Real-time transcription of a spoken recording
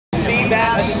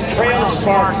that trail of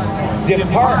sparks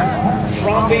depart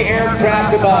from the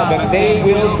aircraft above, and they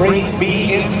will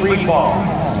be in free fall.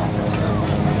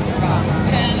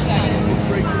 10 seconds.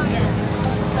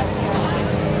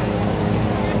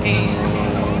 8,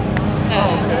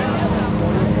 7.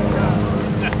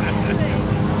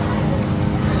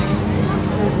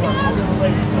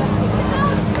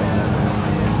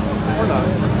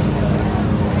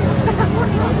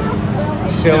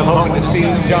 Still hoping to see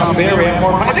them jump there. We have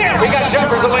more. There, we got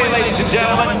jumpers away, ladies and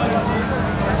gentlemen.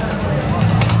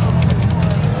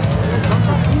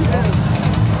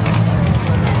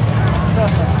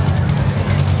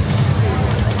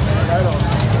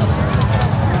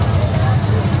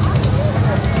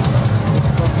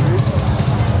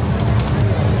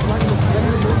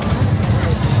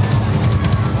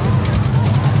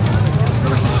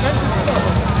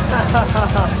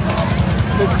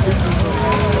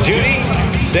 Judy,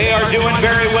 they are doing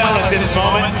very well at this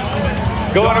moment.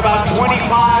 Going about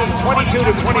 22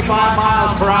 to 25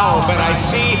 miles per hour, but I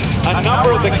see a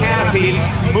number of the canopies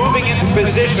moving into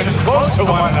position close to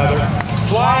one another,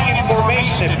 flying in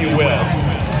formation, if you will.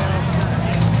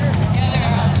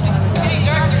 Yeah, they're getting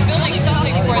dark. They're building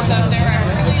something for us up there. I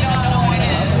really don't know what it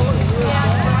is.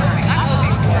 I'm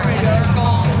looking for a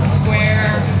circle,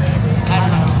 square, I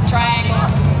don't know, triangle.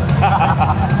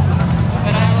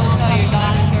 But I will tell you,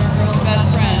 diamonds are a girl's best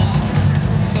friend.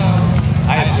 So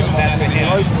I assume that's a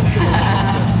hint.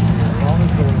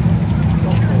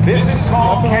 This is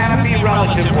called canopy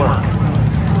relative work.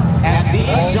 And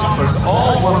these jumpers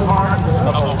all were part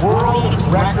of a world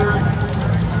record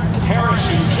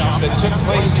parachute jump that took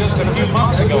place just a few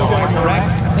months ago, am I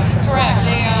correct? correct.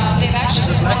 They've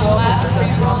actually won the last 3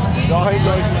 world meets and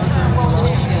they're world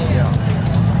champions.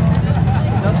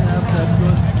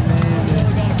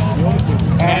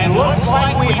 And it looks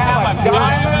like we have a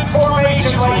diamond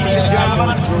formation, ladies and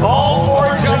gentlemen. All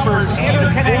 4 jumpers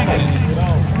interconnected.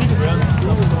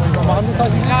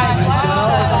 Guys,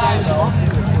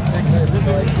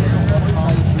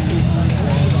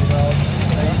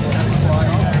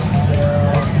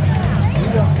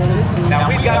 now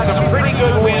we've got some pretty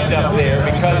good wind up there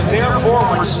because their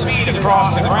forward speed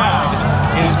across the ground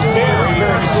is very,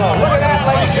 very slow. Look at that,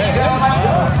 ladies and gentlemen.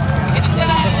 it's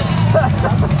diamond.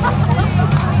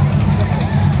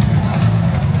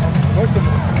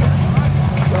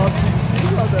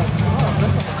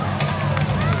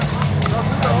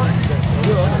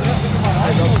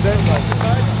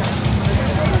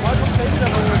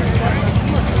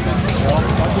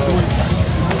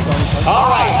 All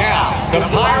right, now, the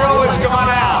pyro has gone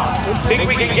out. Think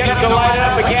we can get them to light it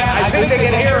up again? I think they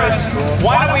can hear us.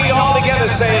 Why don't we all together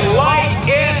say, light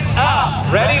it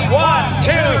up. Ready? 1,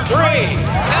 2, 3.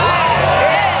 Light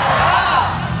it up!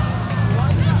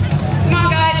 Come on,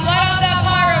 guys, light up that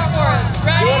pyro for us.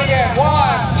 Ready? Do it again.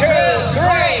 1, 2, 3.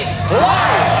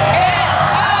 Light it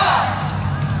up!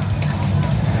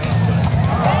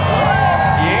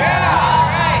 Yeah!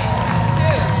 All right.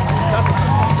 2.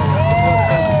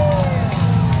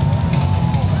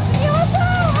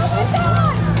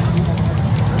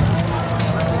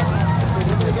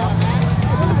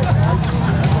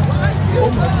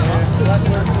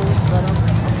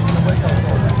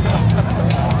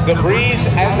 The breeze,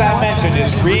 as I mentioned,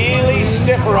 is really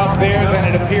stiffer up there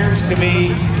than it appears to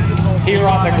be here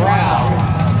on the ground.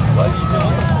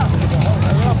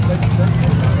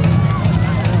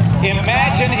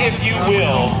 Imagine, if you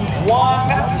will,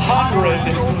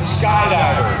 100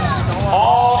 skydivers,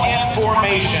 all in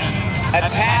formation,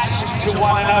 attached to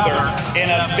one another in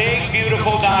a big,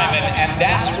 beautiful diamond, and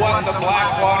that's what the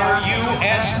Blackwater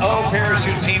USO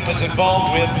Parachute Team was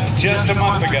involved with just a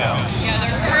month ago. Yeah,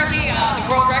 they're currently the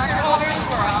world record holders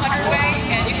for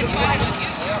 100-way, and you can find it on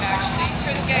YouTube, actually.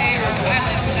 Chris Gay, or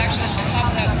Pilot, was actually on the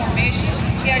top of that formation.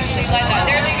 He actually led that.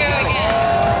 There they go again.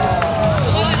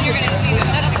 Below them, you're going to see them.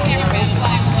 That's the cameraman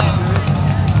flying below.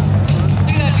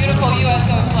 Look at that beautiful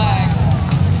USO flag.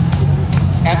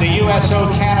 And the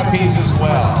USO canopies as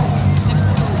well.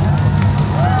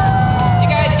 You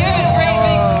guys give it a great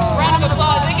big round of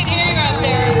applause. They can hear you out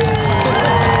there.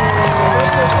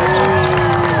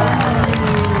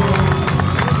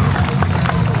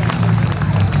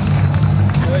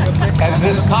 As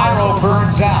this pyro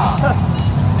burns out,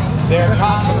 their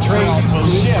concentration will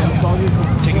shift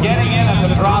to getting in at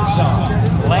the drop zone.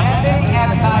 Landing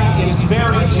at night is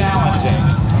very challenging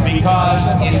because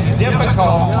it's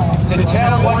difficult to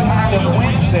tell what kind of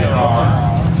winds there are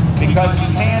because you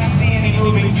can't see any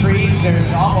moving trees.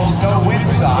 There's almost no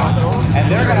windsock, and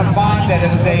they're going to find that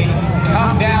as they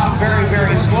come down very,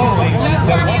 very slowly,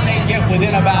 that when they get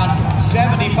within about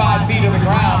 75 feet of the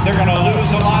ground, they're going to lose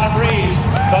a lot of breeze.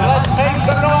 But let's take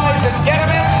some noise and get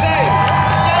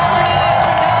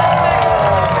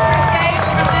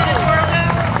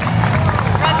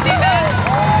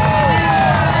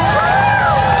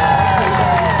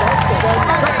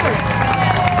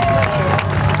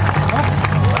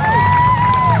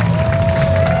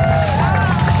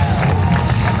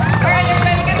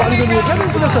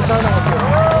We got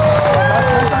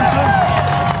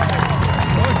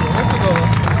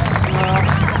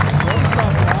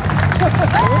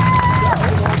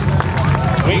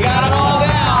them all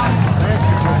down.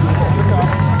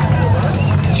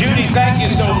 Judy, thank you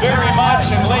so very much.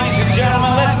 And ladies and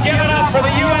gentlemen, let's give it up for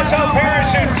the USO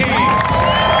Parachute Team.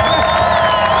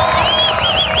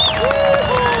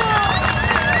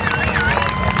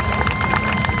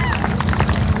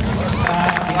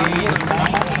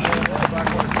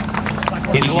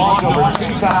 He's logged over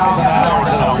 2,000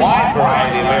 hours in a wide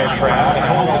variety of aircraft and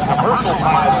holds a commercial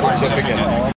pilot certificate.